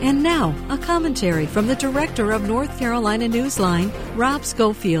And now, a commentary from the director of North Carolina Newsline, Rob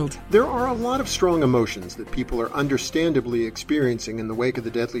Schofield. There are a lot of strong emotions that people are understandably experiencing in the wake of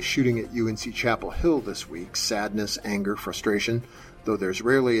the deadly shooting at UNC Chapel Hill this week. Sadness, anger, frustration. Though there's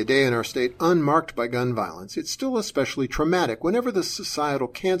rarely a day in our state unmarked by gun violence, it's still especially traumatic whenever the societal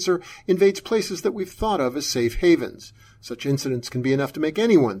cancer invades places that we've thought of as safe havens. Such incidents can be enough to make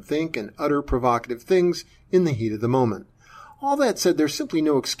anyone think and utter provocative things in the heat of the moment. All that said, there's simply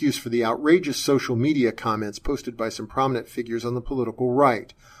no excuse for the outrageous social media comments posted by some prominent figures on the political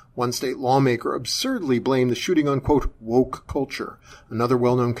right. One state lawmaker absurdly blamed the shooting on, quote, woke culture. Another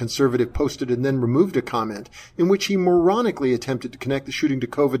well-known conservative posted and then removed a comment in which he moronically attempted to connect the shooting to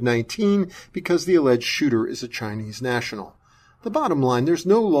COVID-19 because the alleged shooter is a Chinese national. The bottom line, there's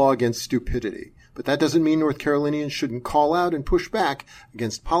no law against stupidity, but that doesn't mean North Carolinians shouldn't call out and push back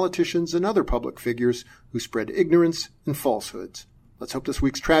against politicians and other public figures who spread ignorance and falsehoods. Let's hope this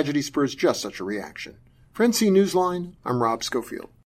week's tragedy spurs just such a reaction. For NC Newsline, I'm Rob Schofield.